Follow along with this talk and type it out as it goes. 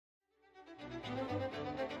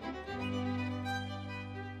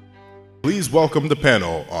Please welcome the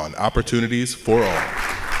panel on Opportunities for All.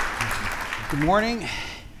 Good morning.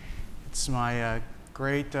 It's my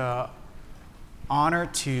great honor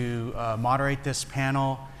to moderate this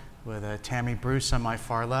panel with Tammy Bruce on my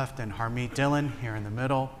far left and Harmeet Dhillon here in the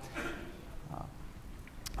middle.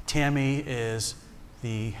 Tammy is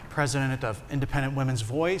the president of Independent Women's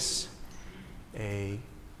Voice, a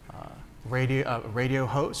radio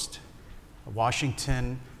host, a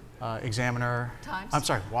Washington Examiner. Times. I'm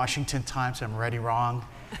sorry, Washington Times. I'm already wrong.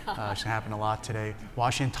 It's going to happen a lot today.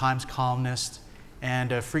 Washington Times columnist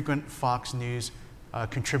and a frequent Fox News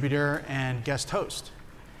contributor and guest host.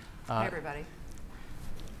 Hi, everybody.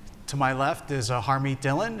 To my left is Harmeet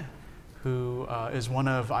Dhillon, who is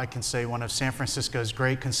I can say, one of San Francisco's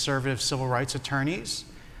great conservative civil rights attorneys,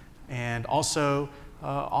 and also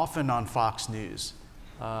often on Fox News.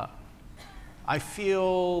 I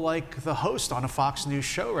feel like the host on a Fox News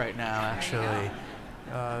show right now, actually,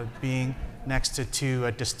 being next to two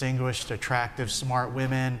distinguished, attractive, smart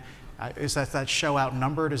women. Is that show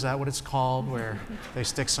Outnumbered? Is that what it's called, where they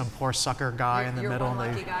stick some poor sucker guy in the middle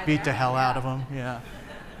and they beat the hell out of him? Yeah.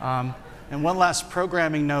 And one last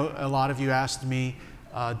programming note, a lot of you asked me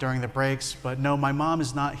during the breaks, but no, my mom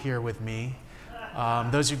is not here with me.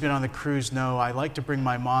 Those who've been on the cruise know I like to bring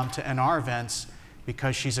my mom to NR events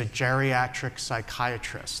because she's a geriatric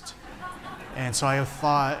psychiatrist. And so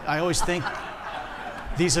I always think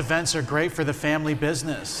these events are great for the family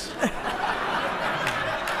business.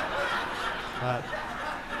 But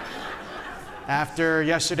after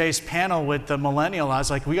yesterday's panel with the millennial, I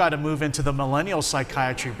was like, we got to move into the millennial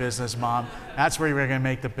psychiatry business, Mom. That's where we're going to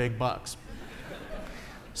make the big bucks.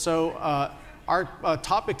 So our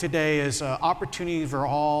topic today is opportunity for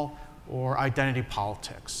all, or identity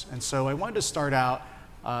politics. And so I wanted to start out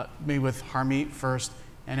maybe with Harmeet first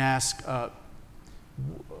and ask,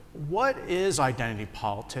 what is identity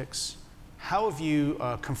politics? How have you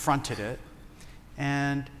confronted it?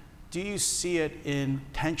 And do you see it in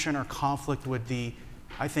tension or conflict with the,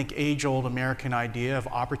 I think, age-old American idea of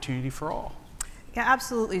opportunity for all? Yeah,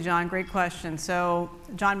 absolutely, John. Great question. So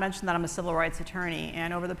John mentioned that I'm a civil rights attorney,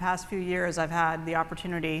 and over the past few years, I've had the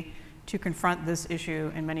opportunity to confront this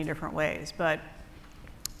issue in many different ways. But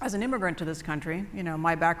as an immigrant to this country, you know,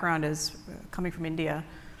 my background is coming from India.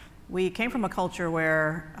 We came from a culture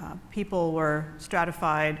where people were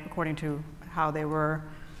stratified according to how they were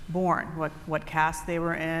born, what caste they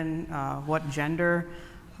were in, what gender,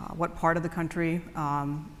 what part of the country.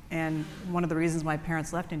 And one of the reasons my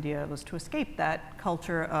parents left India was to escape that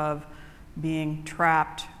culture of being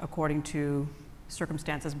trapped according to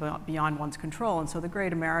circumstances beyond one's control. And so the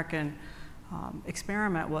great American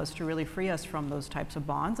experiment was to really free us from those types of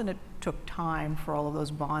bonds, and it took time for all of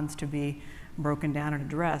those bonds to be broken down and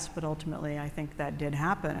addressed, but ultimately I think that did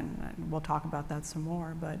happen, and we'll talk about that some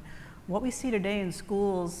more. But what we see today in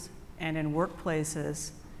schools and in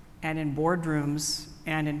workplaces and in boardrooms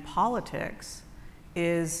and in politics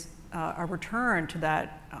is a return to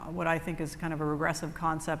that, what I think is kind of a regressive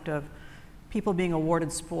concept of people being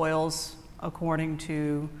awarded spoils according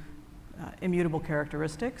to immutable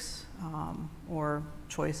characteristics or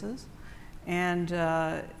choices, and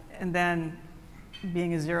then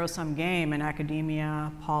being a zero-sum game in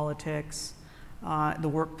academia, politics, the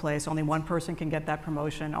workplace. Only one person can get that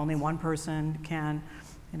promotion. Only one person can,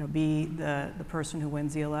 you know, be the person who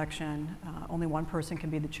wins the election. Only one person can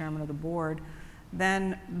be the chairman of the board.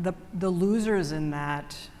 Then the losers in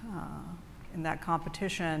that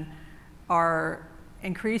competition are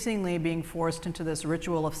increasingly being forced into this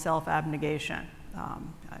ritual of self-abnegation.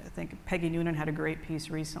 I think Peggy Noonan had a great piece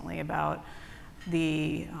recently about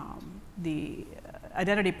the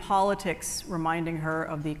identity politics reminding her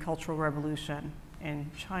of the Cultural Revolution in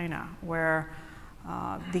China, where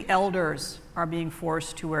the elders are being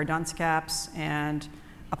forced to wear dunce caps and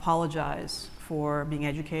apologize for being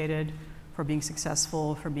educated, for being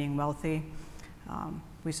successful, for being wealthy.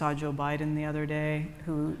 We saw Joe Biden the other day,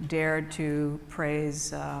 who dared to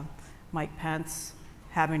praise Mike Pence,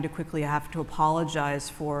 having to quickly have to apologize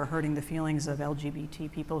for hurting the feelings of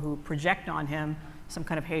LGBT people who project on him some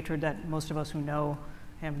kind of hatred that most of us who know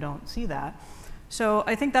him don't see that. So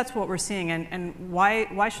I think that's what we're seeing, and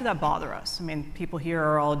why should that bother us? I mean, people here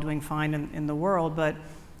are all doing fine in the world, but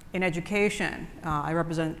in education, I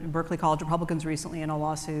represent Berkeley College Republicans recently in a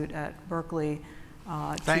lawsuit at Berkeley.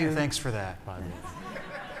 Thanks for that, by the way.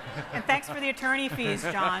 And thanks for the attorney fees,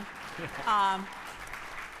 John.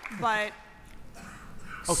 But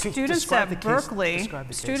students at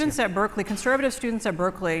Berkeley, conservative students at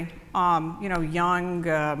Berkeley, you know,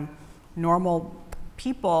 young, normal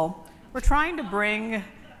people, we're trying to bring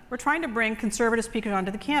we're trying to bring conservative speakers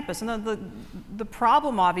onto the campus. And the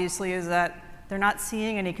problem, obviously, is that they're not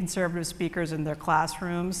seeing any conservative speakers in their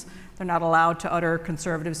classrooms. They're not allowed to utter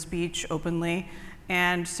conservative speech openly.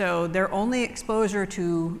 And so their only exposure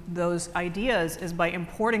to those ideas is by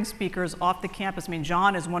importing speakers off the campus. I mean,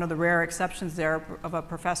 John is one of the rare exceptions there of a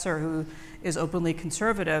professor who is openly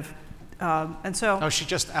conservative. And so... Oh, she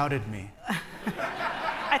just outed me.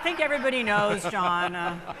 I think everybody knows,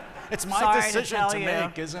 John. It's my decision to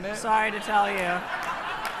make, isn't it? Sorry to tell you.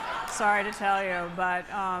 Sorry to tell you,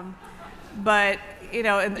 but you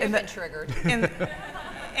know, You've been triggered.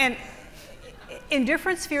 In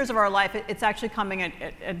different spheres of our life, it's actually coming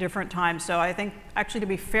at different times. So I think, actually, to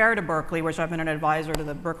be fair to Berkeley, which I've been an advisor to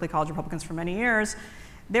the Berkeley College Republicans for many years,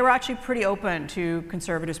 they were actually pretty open to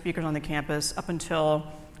conservative speakers on the campus up until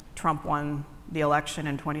Trump won the election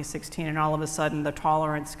in 2016, and all of a sudden the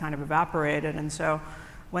tolerance kind of evaporated. And so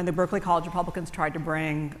when the Berkeley College Republicans tried to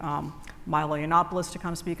bring Milo Yiannopoulos to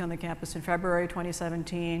come speak on the campus in February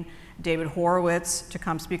 2017, David Horowitz to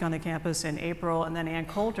come speak on the campus in April, and then Ann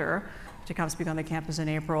Coulter to come speak on the campus in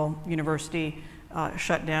April, university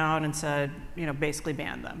shut down and said, you know, basically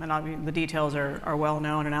banned them. And I mean, the details are well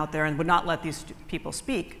known and out there, and would not let these people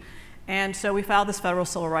speak. And so we filed this federal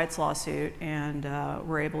civil rights lawsuit, and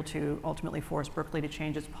were able to ultimately force Berkeley to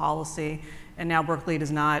change its policy. And now Berkeley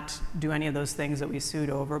does not do any of those things that we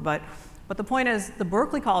sued over. But the point is, the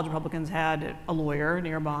Berkeley College Republicans had a lawyer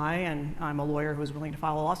nearby, and I'm a lawyer who was willing to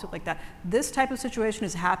file a lawsuit like that. This type of situation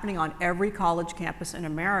is happening on every college campus in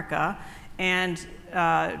America, and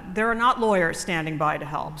there are not lawyers standing by to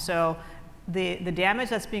help. So the damage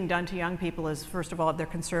that's being done to young people is, first of all, if they're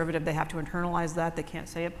conservative, they have to internalize that. They can't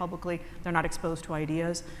say it publicly. They're not exposed to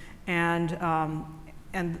ideas. And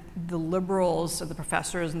the liberals and the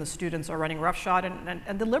professors and the students are running roughshod,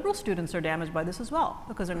 and the liberal students are damaged by this as well,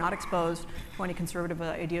 because they're not exposed to any conservative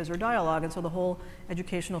ideas or dialogue, and so the whole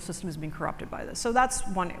educational system is being corrupted by this. So that's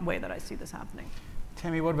one way that I see this happening.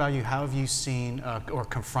 Tammy, what about you? How have you seen or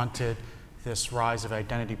confronted this rise of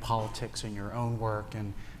identity politics in your own work,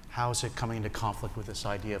 and how is it coming into conflict with this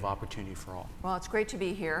idea of opportunity for all? Well, it's great to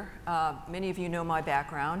be here. Many of you know my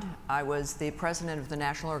background. I was the president of the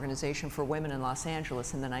National Organization for Women in Los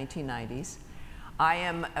Angeles in the 1990s. I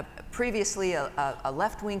am previously a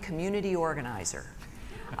left-wing community organizer.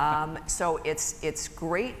 So it's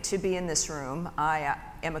great to be in this room. I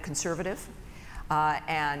am a conservative,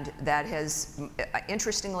 and that has,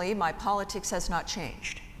 interestingly, my politics has not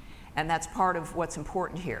changed. And that's part of what's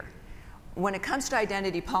important here. When it comes to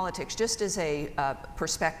identity politics, just as a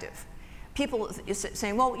perspective, people is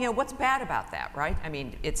saying, well, you know, what's bad about that, right? I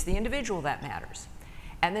mean, it's the individual that matters.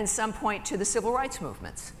 And then some point to the civil rights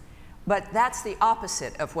movements. But that's the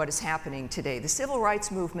opposite of what is happening today. The civil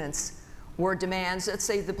rights movements were demands, let's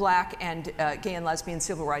say the black and gay and lesbian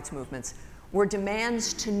civil rights movements, were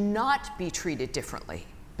demands to not be treated differently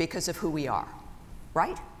because of who we are,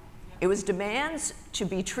 right? It was demands to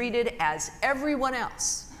be treated as everyone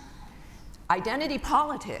else. Identity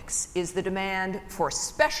politics is the demand for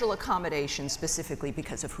special accommodation specifically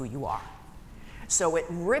because of who you are. So it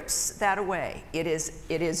rips that away. It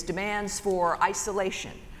is demands for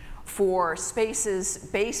isolation, for spaces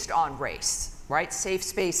based on race, right? Safe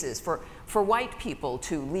spaces for white people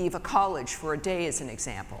to leave a college for a day, as an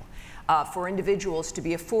example. For individuals to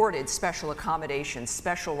be afforded special accommodations,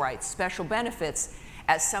 special rights, special benefits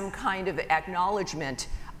as some kind of acknowledgement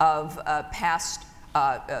of past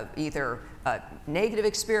either negative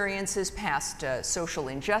experiences, past social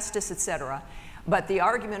injustice, etc. But the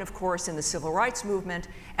argument, of course, in the civil rights movement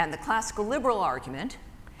and the classical liberal argument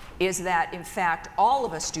is that, in fact, all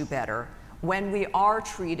of us do better when we are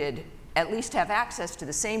treated, at least have access to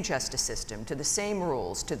the same justice system, to the same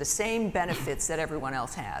rules, to the same benefits that everyone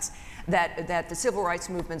else has. That the civil rights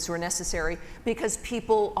movements were necessary because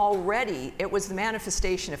people already, it was the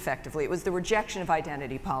manifestation effectively, it was the rejection of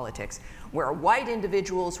identity politics, where white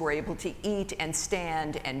individuals were able to eat and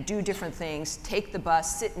stand and do different things, take the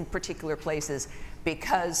bus, sit in particular places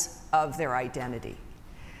because of their identity.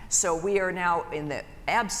 So we are now in the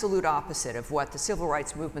absolute opposite of what the civil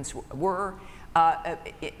rights movements were,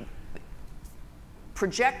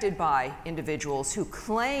 projected by individuals who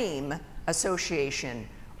claim association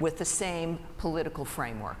with the same political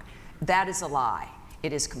framework. That is a lie.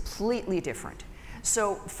 It is completely different.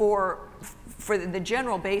 So for the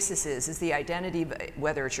general basis is the identity,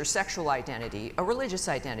 whether it's your sexual identity, a religious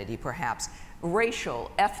identity perhaps, racial,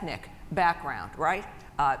 ethnic background, right?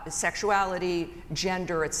 Sexuality,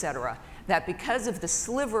 gender, etc. That because of the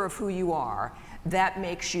sliver of who you are, that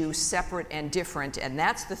makes you separate and different, and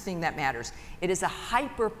that's the thing that matters. It is a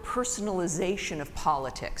hyper-personalization of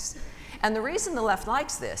politics. And the reason the left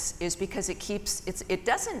likes this is because it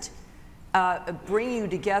doesn't bring you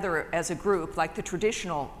together as a group like the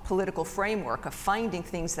traditional political framework of finding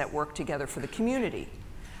things that work together for the community.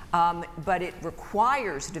 But it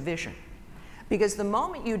requires division. Because the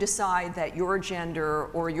moment you decide that your gender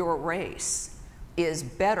or your race is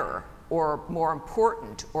better or more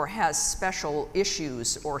important or has special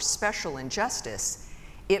issues or special injustice,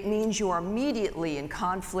 it means you are immediately in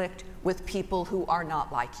conflict with people who are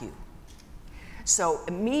not like you. So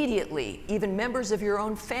immediately, even members of your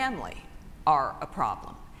own family are a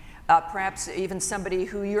problem. Perhaps even somebody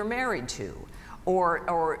who you're married to,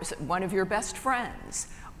 or one of your best friends,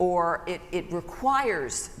 or it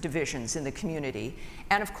requires divisions in the community.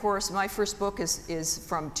 And of course, my first book is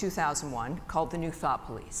from 2001, called The New Thought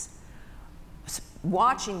Police.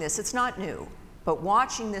 Watching this, it's not new, but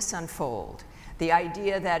watching this unfold, the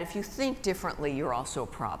idea that if you think differently, you're also a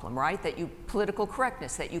problem, right? That political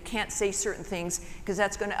correctness, that you can't say certain things because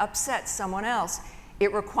that's going to upset someone else.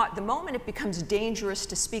 The moment it becomes dangerous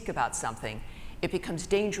to speak about something, it becomes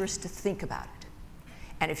dangerous to think about it.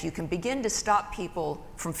 And if you can begin to stop people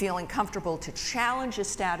from feeling comfortable to challenge a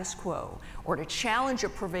status quo or to challenge a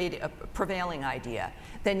prevailing idea,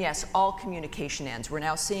 then yes, all communication ends. We're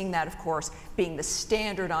now seeing that, of course, being the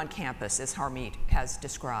standard on campus, as Harmeet has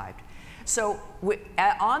described. So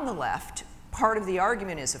on the left, part of the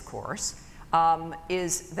argument is, of course,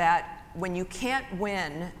 is that when you can't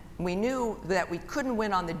win, we knew that we couldn't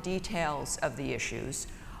win on the details of the issues.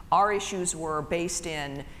 Our issues were based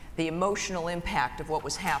in the emotional impact of what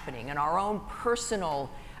was happening and our own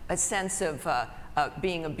personal sense of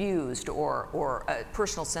being abused or a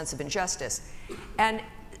personal sense of injustice. And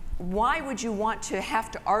why would you want to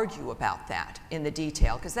have to argue about that in the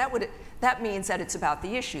detail? Because that means that it's about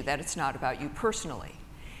the issue, that it's not about you personally.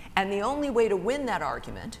 And the only way to win that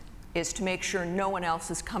argument is to make sure no one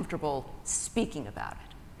else is comfortable speaking about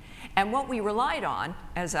it. And what we relied on,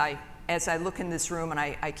 as I look in this room, and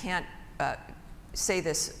I can't say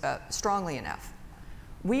this strongly enough,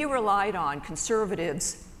 we relied on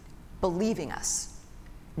conservatives believing us,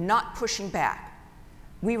 not pushing back.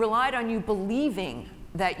 We relied on you believing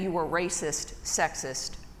that you were racist,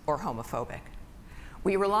 sexist, or homophobic.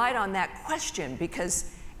 We relied on that question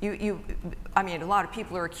because I mean, a lot of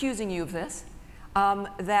people are accusing you of this,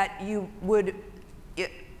 that you would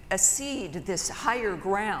accede this higher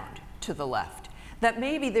ground to the left, that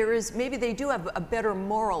maybe they do have a better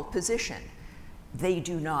moral position. They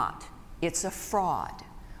do not. It's a fraud.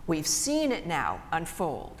 We've seen it now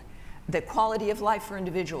unfold. The quality of life for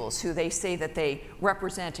individuals who they say that they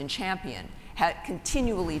represent and champion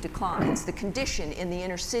continually declines. The condition in the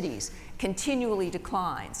inner cities continually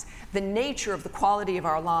declines. The nature of the quality of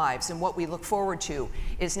our lives and what we look forward to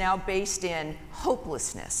is now based in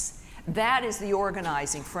hopelessness. That is the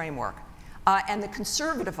organizing framework. And the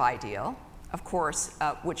conservative ideal, of course,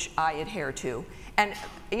 which I adhere to, and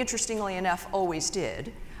interestingly enough always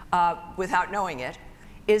did, without knowing it,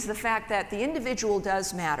 is the fact that the individual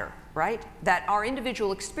does matter, right? That our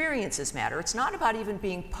individual experiences matter. It's not about even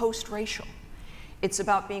being post-racial. It's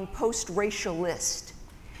about being post-racialist.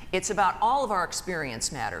 It's about all of our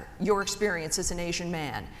experience matter. Your experience as an Asian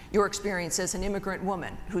man, your experience as an immigrant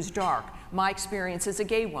woman who's dark, my experience as a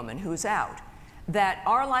gay woman who's out. That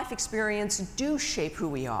our life experience do shape who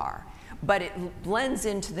we are, but it blends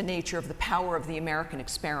into the nature of the power of the American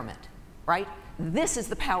experiment, right? This is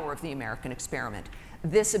the power of the American experiment.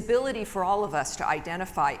 This ability for all of us to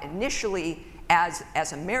identify initially as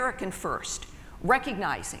American first,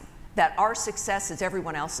 recognizing that our success is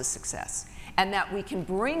everyone else's success, and that we can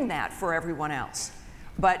bring that for everyone else.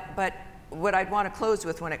 But what I'd want to close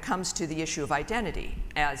with when it comes to the issue of identity,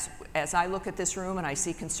 as I look at this room and I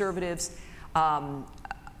see conservatives,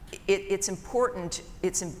 it's important,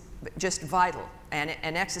 it's just vital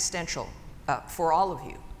and existential for all of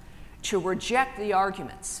you to reject the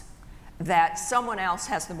arguments that someone else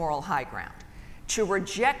has the moral high ground, to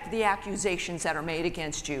reject the accusations that are made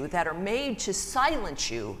against you, that are made to silence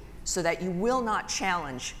you so that you will not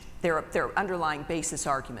challenge their underlying basis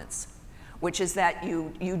arguments, which is that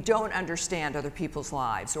you don't understand other people's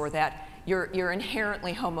lives, or that you're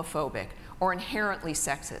inherently homophobic or inherently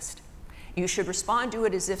sexist. You should respond to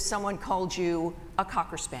it as if someone called you a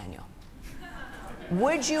Cocker Spaniel.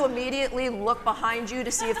 Would you immediately look behind you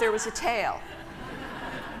to see if there was a tail?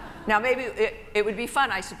 Now, maybe it would be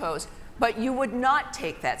fun, I suppose, but you would not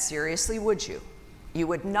take that seriously, would you? You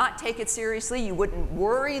would not take it seriously. You wouldn't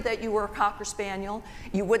worry that you were a Cocker Spaniel.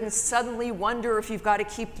 You wouldn't suddenly wonder if you've got to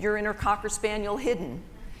keep your inner Cocker Spaniel hidden.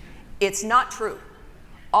 It's not true.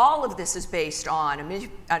 All of this is based on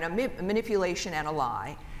a manipulation and a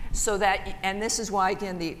lie So that, and this is why,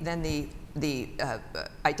 again, the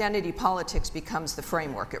identity politics becomes the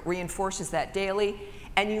framework. It reinforces that daily,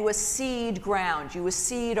 and you accede ground, you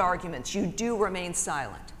accede arguments, you do remain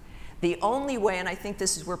silent. The only way, and I think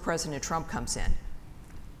this is where President Trump comes in,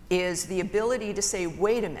 is the ability to say,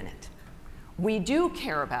 wait a minute, we do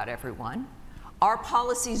care about everyone, our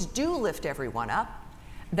policies do lift everyone up,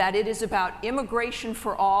 that it is about immigration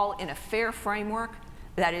for all in a fair framework,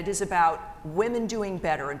 that it is about women doing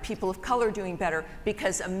better and people of color doing better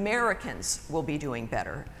because Americans will be doing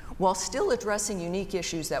better, while still addressing unique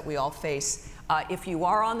issues that we all face if you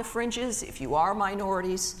are on the fringes, if you are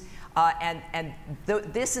minorities,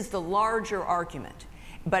 this is the larger argument.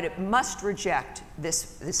 But it must reject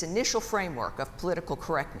this initial framework of political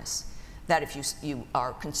correctness, that if you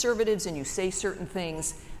are conservatives and you say certain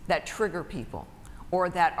things that trigger people, or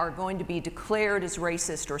that are going to be declared as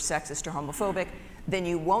racist or sexist or homophobic, then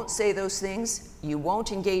you won't say those things, you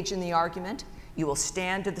won't engage in the argument, you will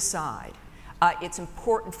stand to the side. It's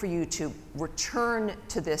important for you to return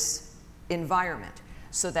to this environment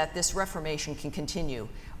so that this reformation can continue,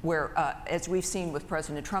 where, as we've seen with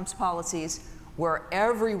President Trump's policies, where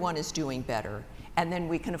everyone is doing better, and then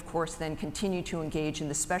we can, of course, then continue to engage in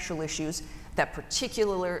the special issues that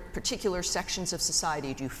particular sections of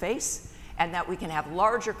society do face, and that we can have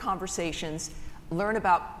larger conversations, learn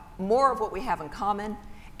about more of what we have in common,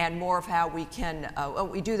 and more of how we can,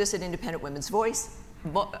 we do this at Independent Women's Voice.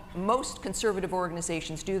 Most conservative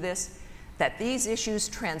organizations do this, that these issues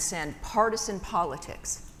transcend partisan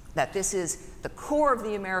politics, that this is the core of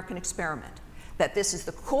the American experiment, that this is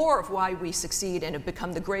the core of why we succeed and have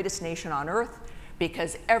become the greatest nation on earth,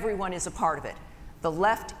 because everyone is a part of it. The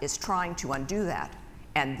left is trying to undo that,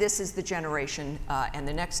 and this is the generation and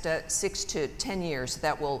the next 6 to 10 years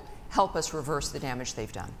that will help us reverse the damage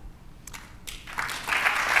they've done.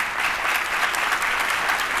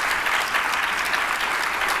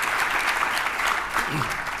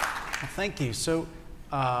 Well, thank you. So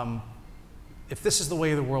if this is the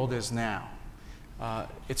way the world is now,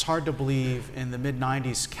 it's hard to believe in the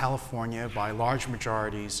mid-90s, California, by large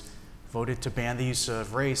majorities, voted to ban the use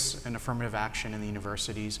of race and affirmative action in the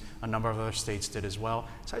universities. A number of other states did as well.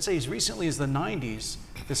 So I'd say as recently as the 90s,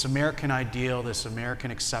 this American ideal, this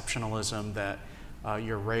American exceptionalism that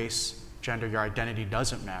your race, gender, your identity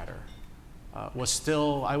doesn't matter, was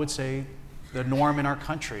still, I would say, the norm in our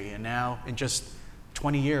country. And now, in just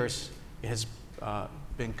 20 years, it has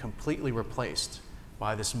been completely replaced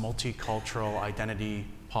by this multicultural identity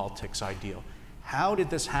politics ideal. How did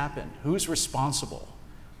this happen? Who's responsible?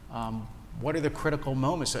 What are the critical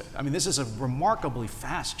moments? I mean, this is a remarkably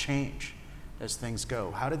fast change as things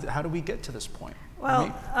go. How did we get to this point?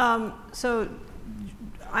 Well, so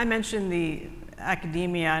I mentioned the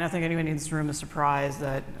academia. I don't think anyone in this room is surprised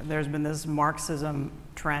that there's been this Marxism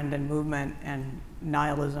trend and movement and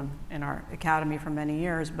nihilism in our academy for many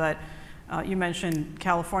years. But you mentioned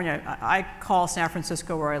California. I call San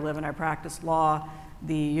Francisco, where I live and I practice law,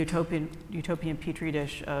 the utopian petri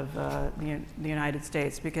dish of the United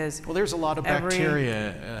States, because there's a lot of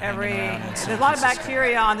bacteria. There's a lot of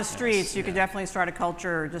bacteria on the streets. You could definitely start a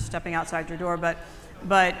culture just stepping outside your door,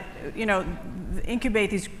 but you know, incubate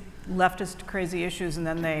these leftist crazy issues, and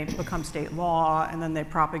then they become state law, and then they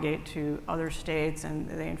propagate to other states, and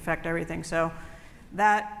they infect everything. So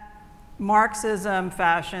that Marxism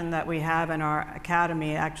fashion that we have in our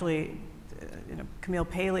academy, actually, Camille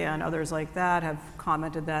Paglia and others like that have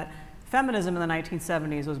commented that feminism in the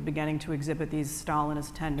 1970s was beginning to exhibit these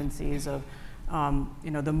Stalinist tendencies of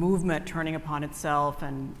the movement turning upon itself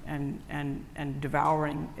and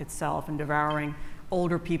devouring itself and devouring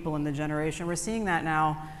older people in the generation. We're seeing that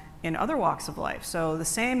now in other walks of life. So the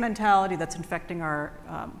same mentality that's infecting our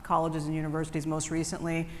colleges and universities. Most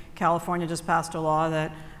recently, California just passed a law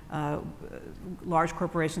that large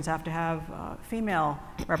corporations have to have female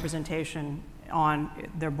representation on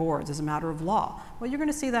their boards as a matter of law. Well, you're going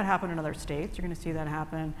to see that happen in other states. You're going to see that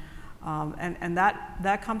happen. And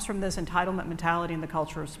that comes from this entitlement mentality and the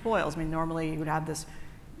culture of spoils. I mean, normally you would have this,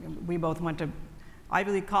 we both went to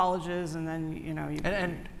Ivy League colleges, and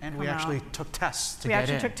then, and we actually took tests to get in.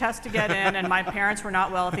 We actually took tests to get in, and my parents were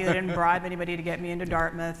not wealthy. They didn't bribe anybody to get me into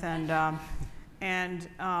Dartmouth, well,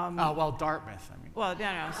 Dartmouth, I mean. Well,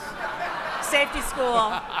 safety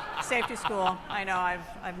school, safety school. I know,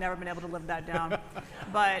 I've never been able to live that down,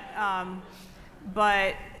 but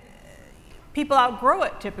people outgrow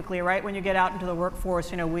it typically, right? When you get out into the workforce,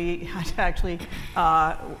 we had to actually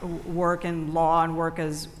work in law and work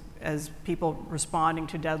as people responding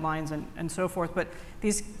to deadlines and so forth. But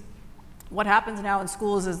what happens now in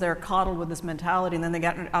schools is they're coddled with this mentality, and then they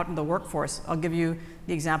get out into the workforce. I'll give you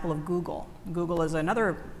the example of Google. Google is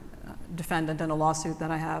another defendant in a lawsuit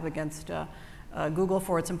that I have against Google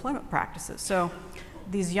for its employment practices. So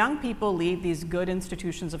these young people leave these good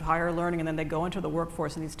institutions of higher learning, and then they go into the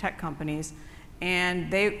workforce in these tech companies,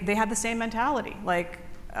 and they have the same mentality, like,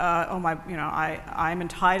 I'm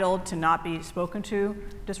entitled to not be spoken to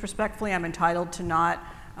disrespectfully. I'm entitled to not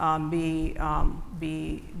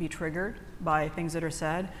be triggered by things that are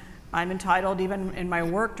said. I'm entitled, even in my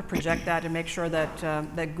work, to project that and make sure that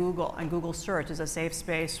that Google and Google search is a safe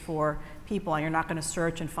space for people, and you're not going to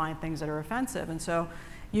search and find things that are offensive. And so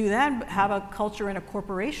you then have a culture in a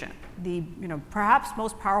corporation, the perhaps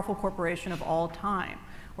most powerful corporation of all time,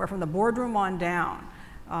 where from the boardroom on down,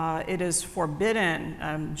 it is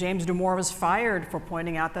forbidden. James Damore was fired for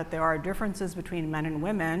pointing out that there are differences between men and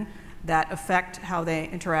women that affect how they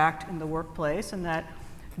interact in the workplace, and that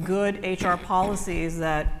good HR policies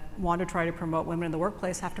that want to try to promote women in the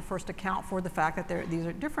workplace have to first account for the fact that these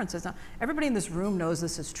are differences. Now, everybody in this room knows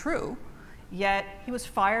this is true, yet he was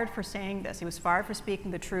fired for saying this. He was fired for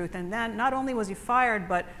speaking the truth, and then not only was he fired,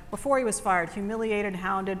 but before he was fired, humiliated,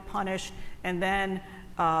 hounded, punished, and then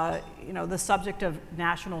the subject of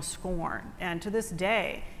national scorn. And to this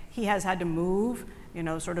day, he has had to move,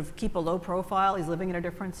 sort of keep a low profile. He's living in a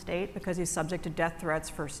different state because he's subject to death threats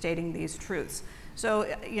for stating these truths. So,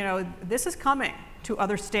 this is coming to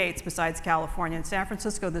other states besides California. In San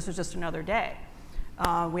Francisco, this is just another day.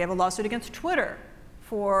 We have a lawsuit against Twitter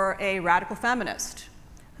for a radical feminist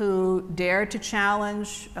who dared to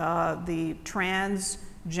challenge the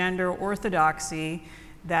transgender orthodoxy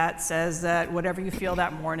that says that whatever you feel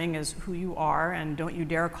that morning is who you are, and don't you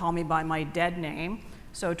dare call me by my dead name.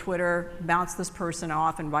 So Twitter bounced this person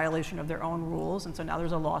off in violation of their own rules, and so now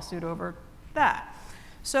there's a lawsuit over that.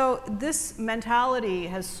 So this mentality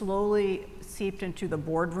has slowly seeped into the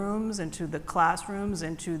boardrooms, into the classrooms,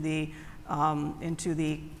 into the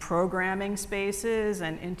programming spaces,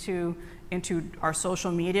 and into our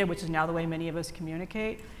social media, which is now the way many of us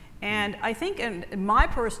communicate. And I think, in my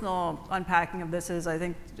personal unpacking of this is, I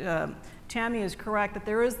think Tammy is correct, that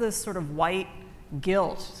there is this sort of white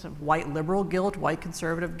guilt, sort of white liberal guilt, white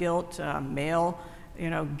conservative guilt, male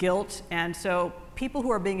guilt. And so people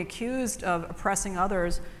who are being accused of oppressing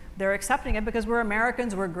others, they're accepting it because we're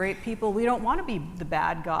Americans, we're great people. We don't want to be the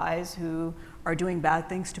bad guys who are doing bad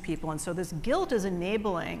things to people. And so this guilt is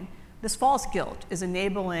enabling, this false guilt is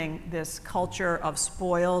enabling this culture of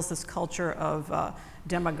spoils, this culture of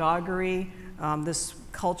demagoguery, this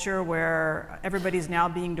culture where everybody's now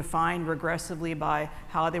being defined regressively by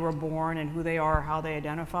how they were born and who they are, how they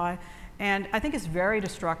identify. And I think it's very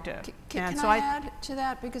destructive. Can I add to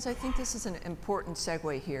that? Because I think this is an important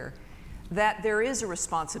segue here, that there is a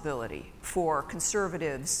responsibility for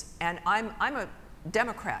conservatives, and I'm a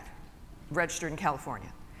Democrat registered in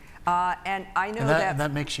California. And I know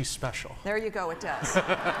that makes you special. There you go, it does.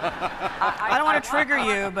 I don't want to trigger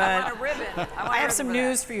you, but I want a ribbon. I have some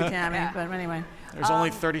news for you, Tammy, yeah. But anyway. There's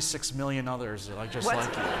only 36 million others just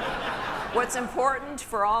like you. What's important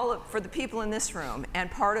for the people in this room, and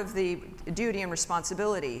part of the duty and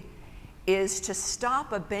responsibility, is to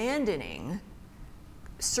stop abandoning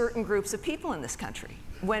certain groups of people in this country.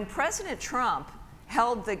 When President Trump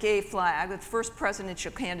held the gay flag, the first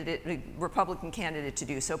presidential candidate, Republican candidate to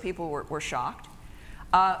do so, people were shocked.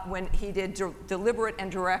 When he did deliberate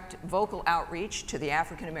and direct vocal outreach to the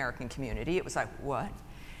African American community, it was like, what?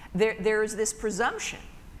 There is this presumption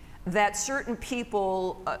that certain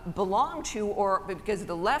people belong to, or because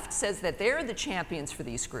the left says that they're the champions for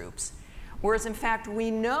these groups, whereas in fact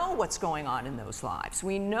we know what's going on in those lives.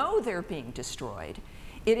 We know they're being destroyed.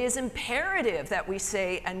 It is imperative that we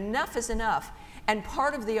say enough is enough. And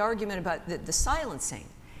part of the argument about the silencing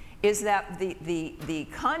is that the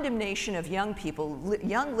condemnation of young people,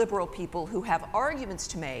 young liberal people who have arguments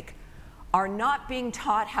to make, are not being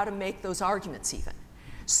taught how to make those arguments even.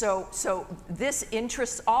 So this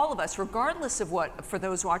interests all of us, regardless of what, for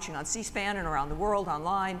those watching on C-SPAN and around the world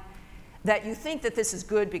online, that you think that this is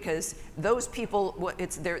good because those people,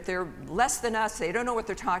 they're less than us, they don't know what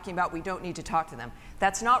they're talking about, we don't need to talk to them.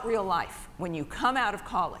 That's not real life. When you come out of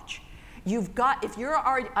college, you've got, if your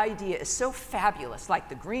idea is so fabulous, like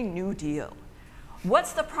the Green New Deal,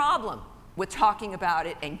 what's the problem with talking about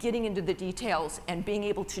it and getting into the details and being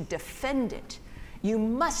able to defend it? You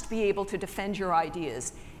must be able to defend your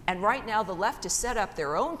ideas. And right now, the left has set up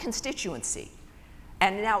their own constituency.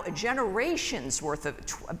 And now a generation's worth of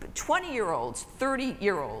 20-year-olds,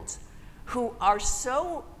 30-year-olds, who are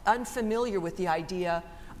so unfamiliar with the idea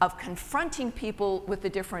of confronting people with a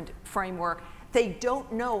different framework, they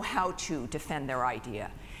don't know how to defend their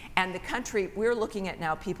idea. And the country, we're looking at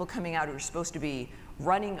now people coming out who are supposed to be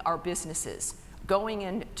running our businesses, going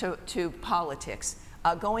into politics,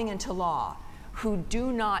 going into law who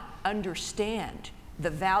do not understand the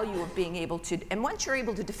value of being able to, and once you're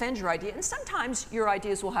able to defend your idea, and sometimes your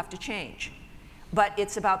ideas will have to change, but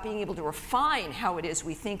it's about being able to refine how it is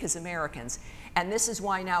we think as Americans. And this is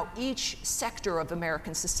why now each sector of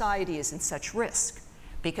American society is in such risk,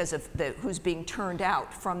 because of who's being turned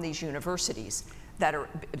out from these universities that are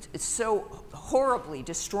so horribly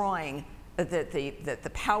destroying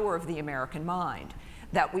the power of the American mind,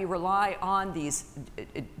 that we rely on these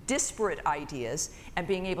disparate ideas and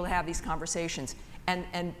being able to have these conversations.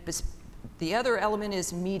 And the other element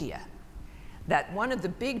is media. That one of the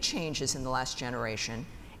big changes in the last generation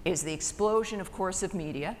is the explosion, of course, of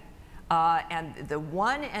media. And the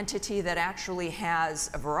one entity that actually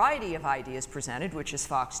has a variety of ideas presented, which is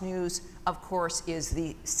Fox News, of course, is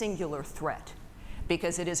the singular threat.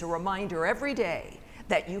 Because it is a reminder every day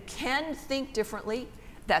that you can think differently,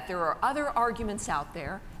 that there are other arguments out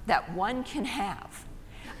there that one can have.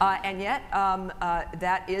 And yet,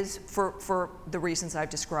 that is, for the reasons I've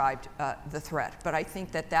described, the threat. But I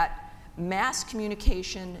think that mass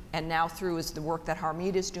communication, and now through is the work that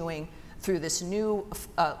Harmeet is doing, through this new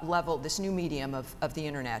level, this new medium of the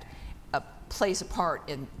internet, plays a part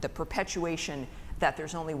in the perpetuation that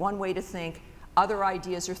there's only one way to think, other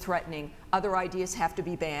ideas are threatening, other ideas have to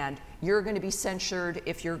be banned, you're going to be censured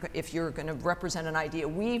if you're going to represent an idea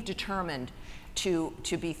we've determined to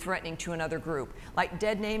be threatening to another group. Like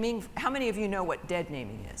dead naming, how many of you know what dead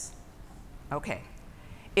naming is? Okay.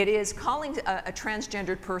 It is calling a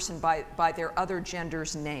transgendered person by their other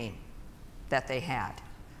gender's name that they had.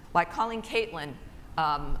 Like calling Caitlyn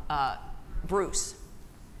Bruce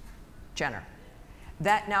Jenner.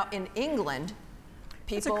 That now in England,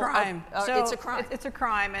 people it's a crime. It's a crime. It's a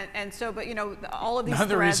crime, and so, but you know, all of these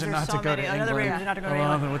Another threads. reason There's not so to go many. to Another England. reason not to go to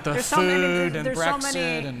England. With the There's food so many, and there's Brexit so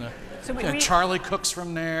many, and the so we, Charlie cooks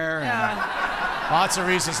from there. Yeah. And lots of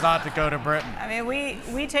reasons not to go to Britain. I mean,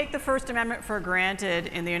 we take the First Amendment for granted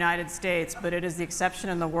in the United States, but it is the exception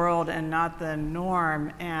in the world and not the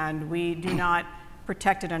norm, and we do not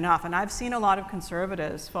protect it enough. And I've seen a lot of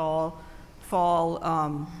conservatives fall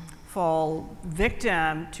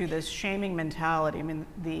victim to this shaming mentality. I mean,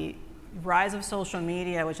 the rise of social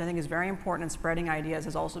media, which I think is very important in spreading ideas,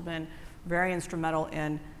 has also been very instrumental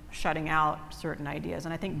in shutting out certain ideas,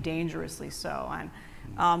 and I think dangerously so. And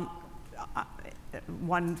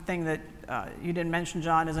one thing that you didn't mention,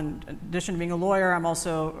 John, is in addition to being a lawyer, I'm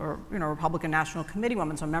also a Republican National Committee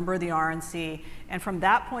woman, so a member of the RNC. And from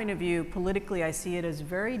that point of view, politically, I see it as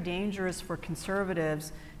very dangerous for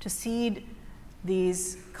conservatives to cede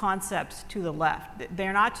these concepts to the left.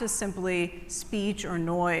 They're not just simply speech or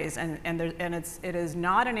noise, and it is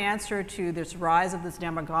not an answer to this rise of this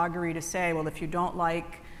demagoguery to say, well, if you don't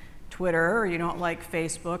like Twitter, or you don't like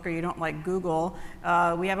Facebook, or you don't like Google,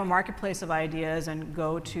 we have a marketplace of ideas, and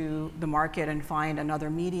go to the market and find another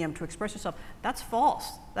medium to express yourself. That's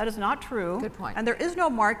false. That is not true. Good point. And there is no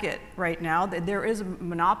market right now. There is a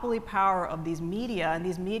monopoly power of these media, and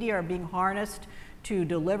these media are being harnessed to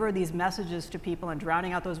deliver these messages to people and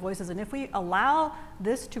drowning out those voices. And if we allow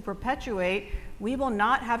this to perpetuate, we will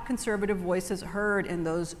not have conservative voices heard in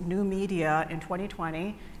those new media in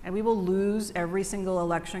 2020, and we will lose every single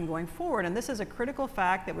election going forward. And this is a critical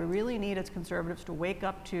fact that we really need as conservatives to wake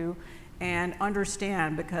up to and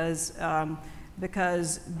understand, because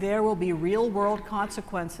there will be real world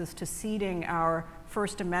consequences to ceding our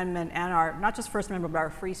First Amendment and our, not just First Amendment, but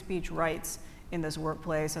our free speech rights in this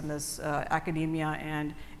workplace and this academia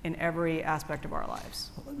and in every aspect of our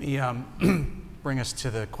lives. Let me bring us to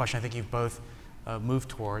the question I think you've both moved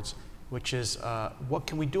towards, which is what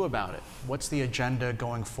can we do about it? What's the agenda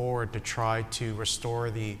going forward to try to restore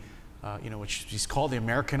the, which is called the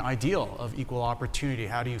American ideal of equal opportunity?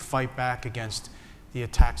 How do you fight back against the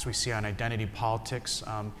attacks we see on identity politics?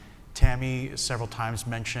 Tammy several times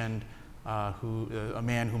mentioned a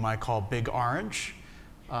man whom I call Big Orange.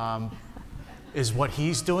 Is what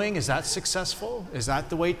he's doing, is that successful? Is that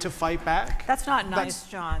the way to fight back? That's not nice,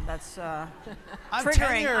 John. That's I'm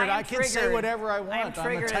triggering. tenured. I can say whatever I want.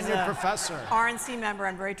 I'm a tenured professor. RNC member,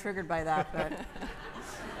 I'm very triggered by that.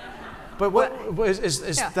 But what is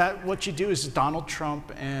that what you do? Is Donald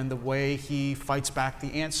Trump and the way he fights back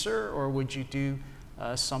the answer, or would you do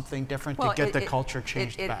something different to get the culture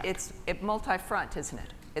changed back? It's multi-front, isn't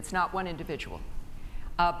it? It's not one individual.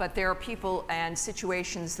 But there are people and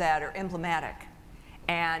situations that are emblematic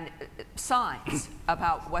and signs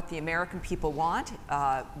about what the American people want,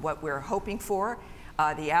 what we're hoping for.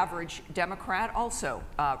 The average Democrat also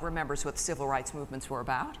remembers what the civil rights movements were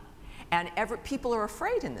about. And people are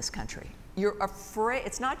afraid in this country. You're afraid.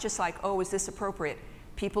 It's not just like, oh, is this appropriate?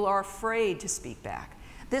 People are afraid to speak back.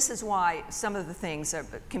 This is why some of the things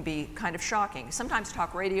can be kind of shocking. Sometimes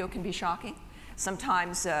talk radio can be shocking.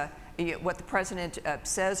 Sometimes what the president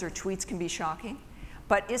says or tweets can be shocking.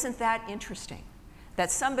 But isn't that interesting? That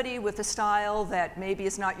somebody with a style that maybe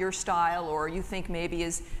is not your style, or you think maybe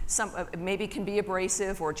is maybe can be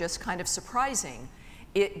abrasive or just kind of surprising,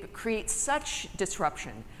 it creates such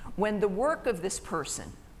disruption when the work of this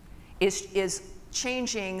person is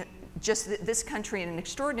changing just this country in an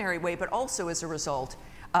extraordinary way, but also as a result,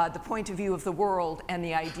 the point of view of the world and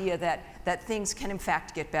the idea that things can in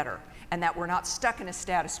fact get better, and that we're not stuck in a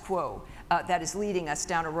status quo that is leading us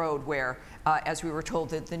down a road where, as we were told,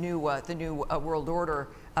 that the new world order,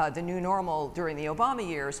 the new normal during the Obama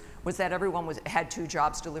years was that everyone had 2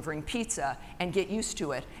 jobs delivering pizza and get used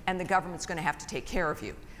to it, and the government's going to have to take care of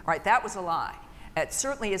you. All right, that was a lie. It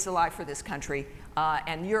certainly is a lie for this country,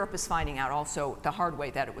 and Europe is finding out also the hard way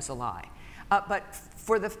that it was a lie. But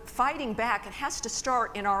for the fighting back, it has to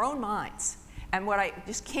start in our own minds. And what I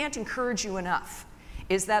just can't encourage you enough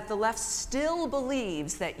is that the left still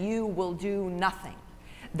believes that you will do nothing.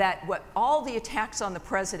 That what all the attacks on the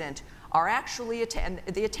president are actually, and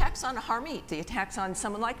the attacks on Harmeet, the attacks on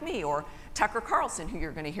someone like me, or Tucker Carlson, who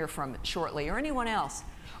you're going to hear from shortly, or anyone else,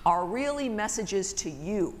 are really messages to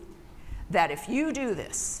you that if you do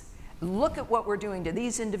this, look at what we're doing to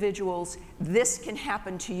these individuals, this can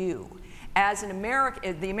happen to you. As an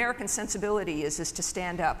the American sensibility is to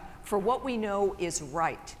stand up for what we know is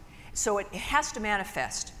right. So it has to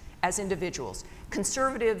manifest as individuals.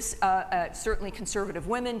 Conservatives, certainly conservative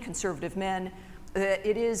women, conservative men,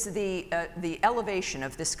 it is the elevation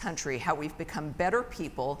of this country, how we've become better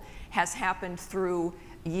people, has happened through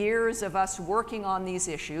years of us working on these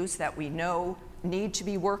issues that we know need to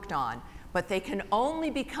be worked on. But they can only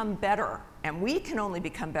become better, and we can only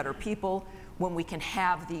become better people when we can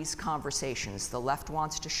have these conversations. The left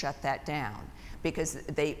wants to shut that down because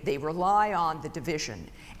they rely on the division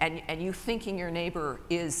and you thinking your neighbor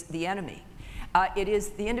is the enemy. It is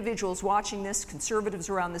the individuals watching this, conservatives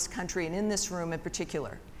around this country and in this room in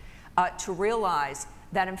particular, to realize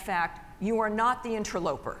that in fact you are not the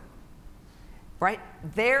interloper, right?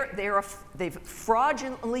 They've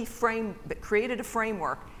fraudulently created a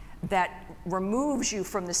framework that removes you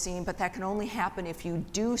from the scene, but that can only happen if you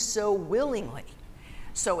do so willingly.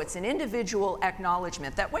 So it's an individual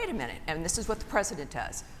acknowledgement that, wait a minute, and this is what the president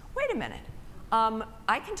does, wait a minute,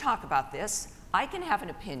 I can talk about this, I can have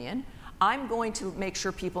an opinion, I'm going to make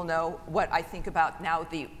sure people know what I think about now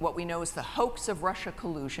what we know is the hoax of Russia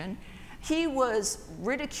collusion. He was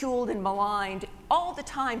ridiculed and maligned all the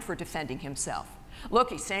time for defending himself.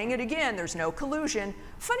 Look, he's saying it again, there's no collusion.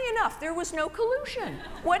 Funny enough, there was no collusion.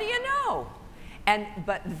 What do you know?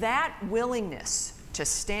 But that willingness to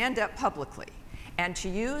stand up publicly and to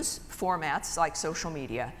use formats like social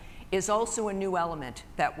media is also a new element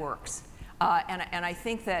that works. And I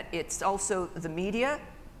think that it's also the media,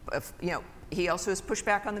 he also has pushed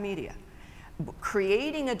back on the media.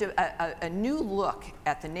 Creating a new look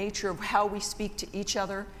at the nature of how we speak to each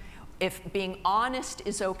other, if being honest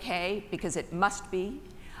is okay, because it must be,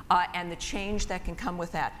 and the change that can come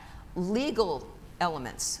with that. Legal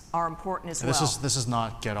elements are important as well. This is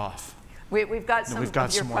not get off. We've got some of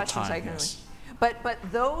your more questions. time, yes. But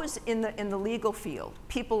those in the legal field,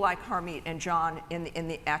 people like Harmeet and John in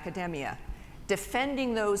the academia,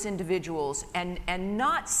 defending those individuals and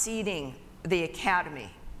not ceding the academy.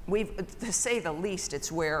 To say the least,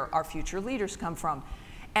 it's where our future leaders come from.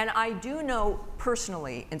 And I do know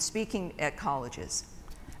personally, in speaking at colleges,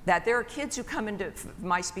 that there are kids who come into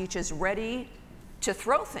my speeches ready to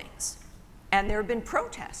throw things. And there have been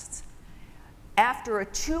protests. After a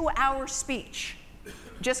 2-hour speech,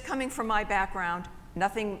 just coming from my background,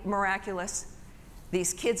 nothing miraculous,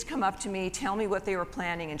 these kids come up to me, tell me what they were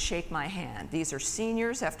planning, and shake my hand. These are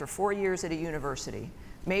seniors after 4 years at a university,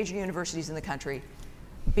 major universities in the country,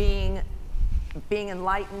 being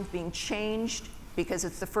enlightened, being changed, because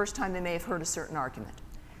it's the first time they may have heard a certain argument.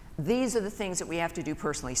 These are the things that we have to do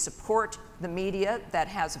personally. Support the media that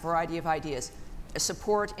has a variety of ideas.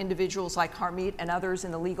 Support individuals like Harmeet and others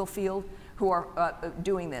in the legal field who are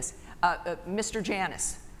doing this. Mr.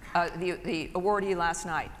 Janis, the awardee last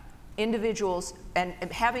night. Individuals and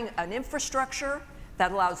having an infrastructure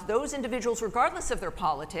that allows those individuals, regardless of their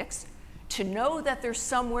politics, to know that there's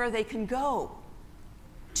somewhere they can go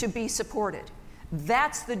to be supported.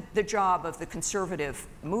 That's the job of the conservative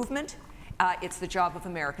movement. It's the job of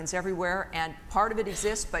Americans everywhere, and part of it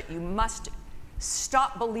exists, but you must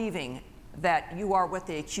stop believing that you are what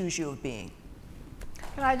they accuse you of being.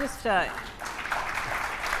 Can I just, I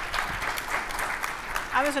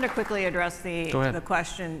was going to quickly address the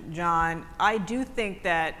question, John. I do think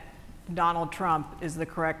that Donald Trump is the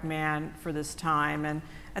correct man for this time. And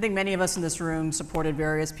I think many of us in this room supported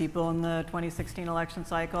various people in the 2016 election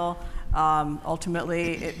cycle.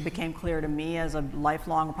 Ultimately, it became clear to me as a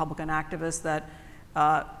lifelong Republican activist that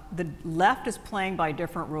the left is playing by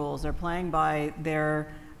different rules. They're playing by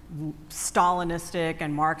their Stalinistic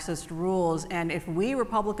and Marxist rules. And if we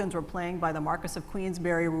Republicans were playing by the Marquess of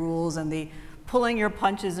Queensberry rules and the pulling your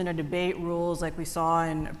punches in a debate rules like we saw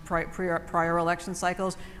in prior election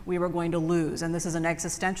cycles, we were going to lose. And this is an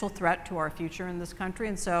existential threat to our future in this country.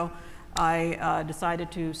 And so I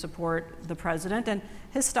decided to support the president. And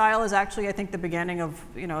his style is actually, I think, the beginning of,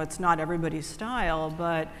 it's not everybody's style,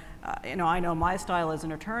 but I know my style as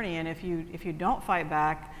an attorney. And if you don't fight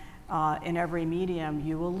back in every medium,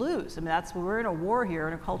 you will lose. I mean, we're in a war here,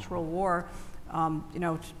 in a cultural war.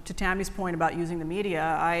 To Tammy's point about using the media,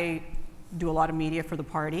 I do a lot of media for the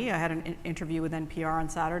party. I had an interview with NPR on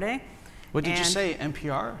Saturday. What did you say,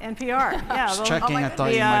 NPR? NPR, yeah. Just checking, I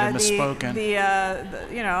thought you might have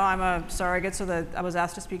misspoken. I'm a surrogate, so I was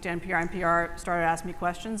asked to speak to NPR. NPR started asking me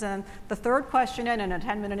questions, and the third question in a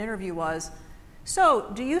 10-minute interview was, so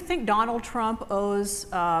do you think Donald Trump owes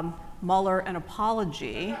Mueller an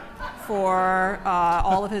apology for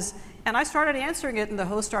all of his, and I started answering it, and the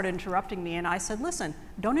host started interrupting me, and I said, listen,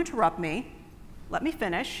 don't interrupt me, let me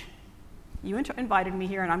finish. You invited me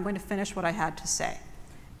here, and I'm going to finish what I had to say.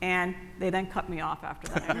 And they then cut me off after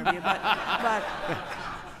that interview. But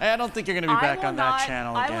I don't think you're going to be back on that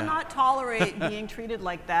channel again. I will not tolerate being treated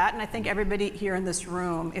like that. And I think everybody here in this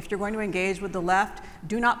room, if you're going to engage with the left,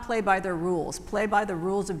 do not play by their rules. Play by the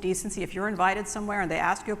rules of decency. If you're invited somewhere and they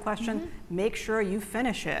ask you a question, make sure you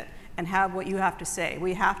finish it and have what you have to say.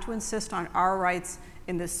 We have to insist on our rights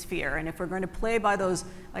in this sphere. And if we're going to play by those,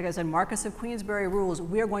 like I said, Marquess of Queensberry rules,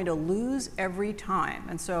 we are going to lose every time.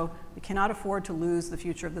 And so we cannot afford to lose the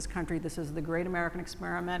future of this country. This is the great American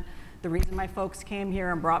experiment. The reason my folks came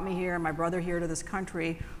here and brought me here and my brother here to this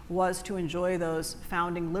country was to enjoy those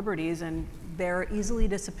founding liberties, and they're easily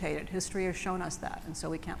dissipated. History has shown us that, and so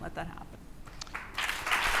we can't let that happen.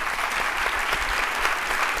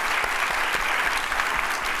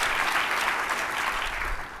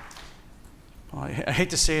 Well, I hate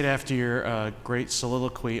to say it after your great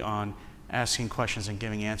soliloquy on asking questions and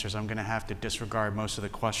giving answers. I'm going to have to disregard most of the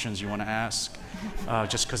questions you want to ask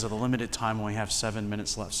just because of the limited time. We only have 7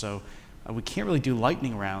 minutes left. So we can't really do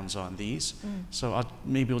lightning rounds on these. So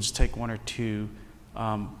maybe we'll just take one or two.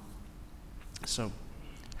 So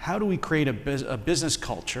how do we create a business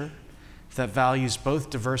culture that values both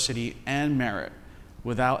diversity and merit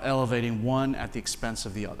without elevating one at the expense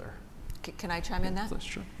of the other? Can I chime in that? That's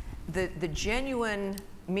true. The genuine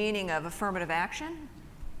meaning of affirmative action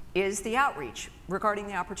is the outreach regarding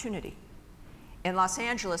the opportunity. In Los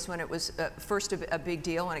Angeles, when it was first a big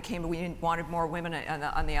deal, when it came, we wanted more women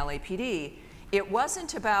on the LAPD, it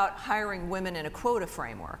wasn't about hiring women in a quota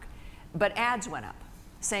framework, but ads went up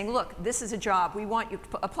saying, look, this is a job, we want you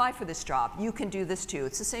to apply for this job, you can do this too.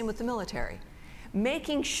 It's the same with the military.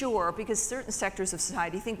 Making sure, because certain sectors of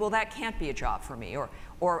society think, well, that can't be a job for me, or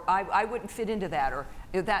I wouldn't fit into that, or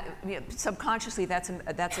that, subconsciously that's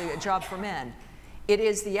a job for men. It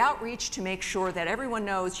is the outreach to make sure that everyone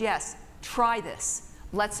knows, yes, try this.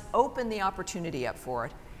 Let's open the opportunity up for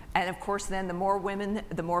it. And of course, then the more women,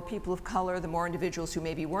 the more people of color, the more individuals who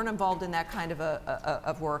maybe weren't involved in that kind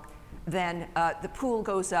of work, then the pool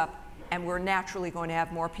goes up, and we're naturally going to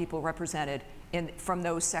have more people represented from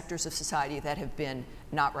those sectors of society that have been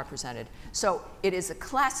not represented. So it is a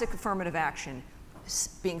classic affirmative action,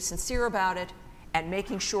 being sincere about it and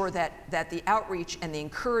making sure that the outreach and the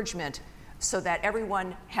encouragement so that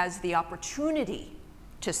everyone has the opportunity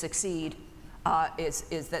to succeed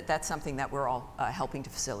that's something that we're all helping to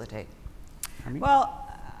facilitate. Well,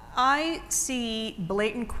 I see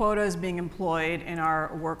blatant quotas being employed in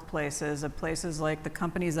our workplaces at places like the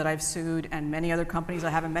companies that I've sued and many other companies I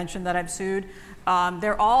haven't mentioned that I've sued.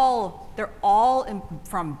 They're all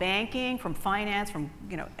from banking, from finance, from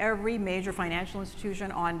every major financial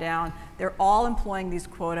institution on down. They're all employing these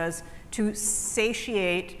quotas to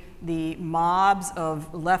satiate the mobs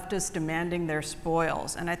of leftists demanding their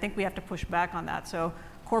spoils. And I think we have to push back on that. So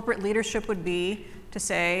corporate leadership would be to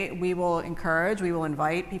say, we will encourage, we will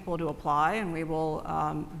invite people to apply, and we will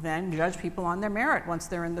then judge people on their merit once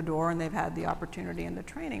they're in the door and they've had the opportunity and the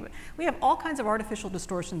training. But we have all kinds of artificial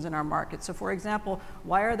distortions in our market. So for example,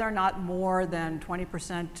 why are there not more than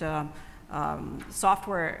 20%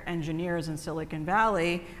 software engineers in Silicon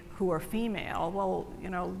Valley who are female? Well,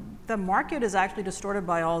 the market is actually distorted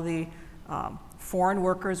by all the foreign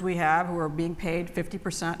workers we have who are being paid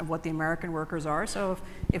 50% of what the American workers are. So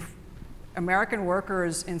if American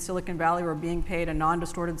workers in Silicon Valley were being paid a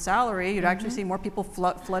non-distorted salary, you'd actually see more people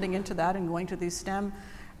flooding into that and going to these STEM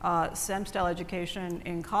style education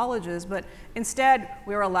in colleges. But instead,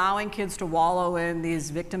 we were allowing kids to wallow in these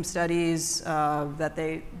victim studies that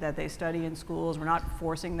they study in schools. We're not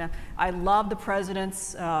forcing them. I love the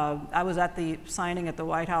president's, I was at the signing at the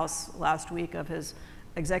White House last week of his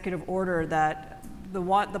executive order that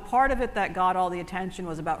the part of it that got all the attention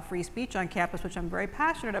was about free speech on campus, which I'm very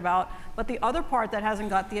passionate about. But the other part that hasn't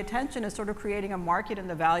got the attention is sort of creating a market in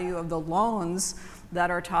the value of the loans that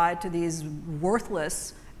are tied to these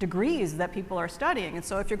worthless degrees that people are studying. And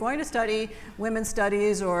so if you're going to study women's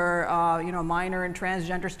studies or minor in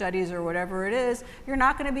transgender studies or whatever it is, you're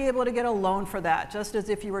not going to be able to get a loan for that, just as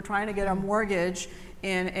if you were trying to get a mortgage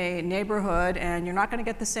in a neighborhood, and you're not going to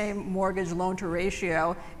get the same mortgage loan to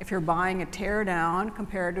ratio if you're buying a tear down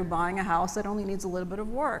compared to buying a house that only needs a little bit of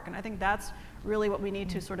work. And I think that's really what we need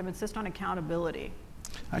to sort of insist on, accountability.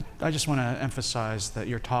 I just want to emphasize that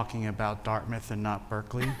you're talking about Dartmouth and not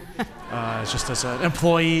Berkeley. Just as an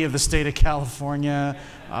employee of the state of California,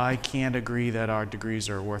 I can't agree that our degrees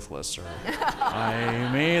are worthless. Or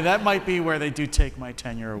that might be where they do take my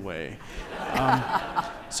tenure away.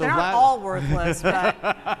 So they're not all worthless, but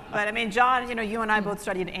I mean, John, you and I both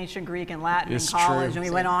studied ancient Greek and Latin in college, and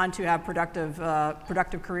we went on to have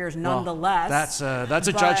productive careers nonetheless. Well, that's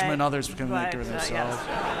a judgment others can make of themselves.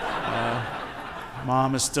 Yes.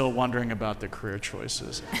 Mom is still wondering about their career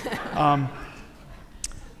choices. So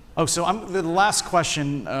the last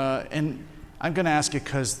question, and I'm going to ask it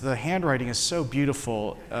because the handwriting is so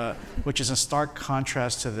beautiful, which is in stark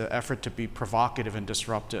contrast to the effort to be provocative and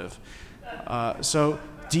disruptive. So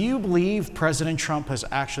do you believe President Trump has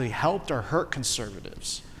actually helped or hurt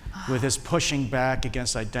conservatives with his pushing back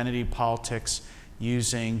against identity politics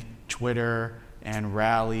using Twitter and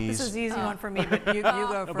rallies? This is an easy one for me, but you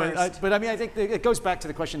go first. But I mean, I think it goes back to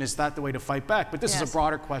the question, is that the way to fight back? But this is a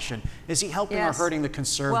broader question. Is he helping or hurting the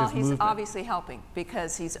conservative movement? Well, he's obviously helping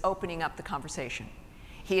because he's opening up the conversation.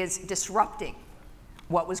 He is disrupting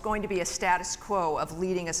what was going to be a status quo of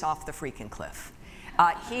leading us off the freaking cliff.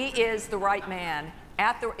 He is the right man.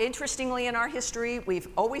 Interestingly, in our history, we've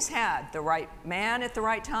always had the right man at the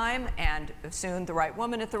right time and soon the right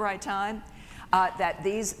woman at the right time. That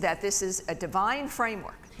this is a divine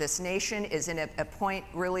framework. This nation is in a point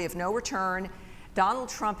really of no return. Donald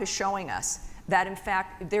Trump is showing us that in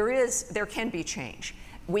fact there can be change.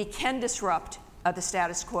 We can disrupt the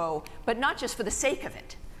status quo, but not just for the sake of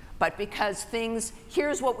it, but because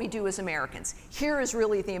here's what we do as Americans. Here is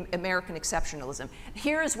really the American exceptionalism.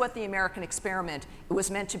 Here is what the American experiment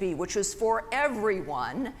was meant to be, which was for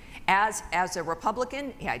everyone. As a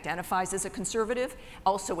Republican, he identifies as a conservative,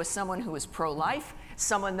 also as someone who is pro-life,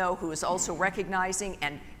 someone, though, who is also recognizing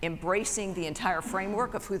and embracing the entire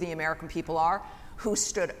framework of who the American people are, who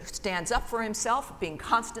stands up for himself, being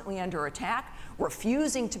constantly under attack,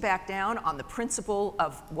 refusing to back down on the principle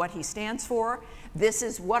of what he stands for. This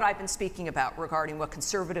is what I've been speaking about regarding what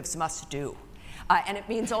conservatives must do. And it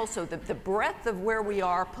means also the breadth of where we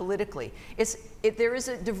are politically. There is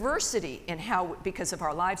a diversity in how, because of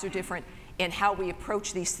our lives are different, in how we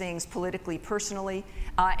approach these things politically, personally.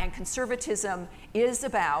 And conservatism is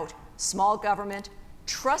about small government,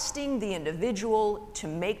 trusting the individual to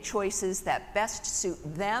make choices that best suit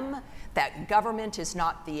them, that government is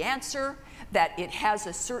not the answer, that it has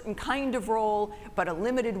a certain kind of role, but a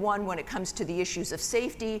limited one when it comes to the issues of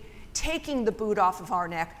safety, taking the boot off of our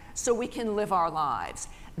neck so we can live our lives.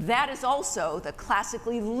 That is also the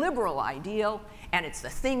classically liberal ideal, and it's the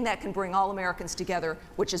thing that can bring all Americans together,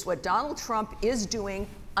 which is what Donald Trump is doing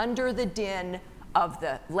under the din of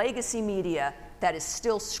the legacy media that is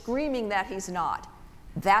still screaming that he's not.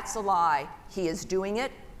 That's a lie. He is doing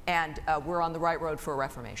it, and we're on the right road for a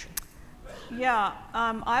reformation. Yeah,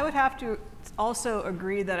 I would have to also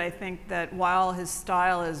agree that I think that while his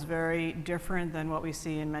style is very different than what we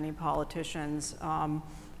see in many politicians,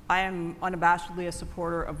 I am unabashedly a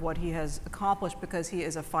supporter of what he has accomplished because he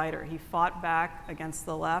is a fighter. He fought back against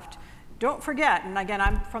the left. Don't forget, and again,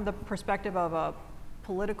 I'm from the perspective of a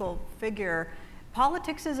political figure,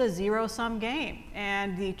 politics is a zero-sum game,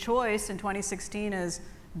 and the choice in 2016 is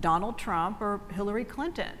Donald Trump or Hillary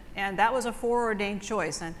Clinton, and that was a foreordained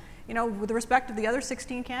choice. And with respect to the other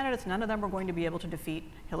 16 candidates, none of them were going to be able to defeat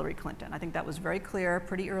Hillary Clinton. I think that was very clear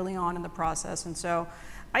pretty early on in the process. And so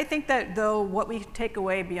I think that, though, what we take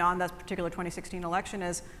away beyond that particular 2016 election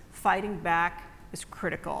is fighting back is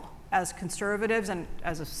critical. As conservatives and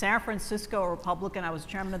as a San Francisco Republican, I was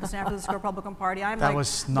chairman of the San Francisco Republican Party. I'm that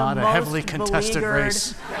was not a heavily contested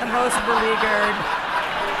race. The most beleaguered.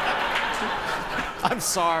 I'm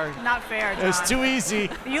sorry. Not fair, John. It's too easy.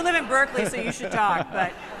 You live in Berkeley, so you should talk.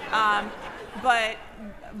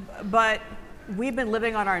 But we've been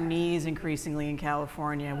living on our knees increasingly in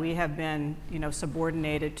California. We have been,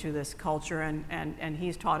 subordinated to this culture, and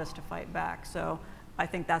he's taught us to fight back. So I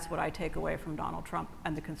think that's what I take away from Donald Trump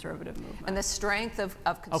and the conservative movement. And the strength of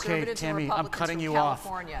conservatives Okay, Tammy, and I'm Republicans cutting from you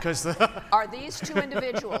California off. are these two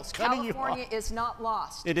individuals. California is not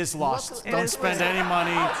lost. It is lost. Look, Don't spend any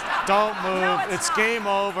money. Don't move. No, it's not. game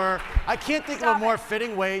over. I can't think of Stop a more it.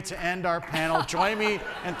 fitting way to end our panel. Join me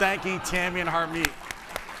in thanking Tammy and Harmeet.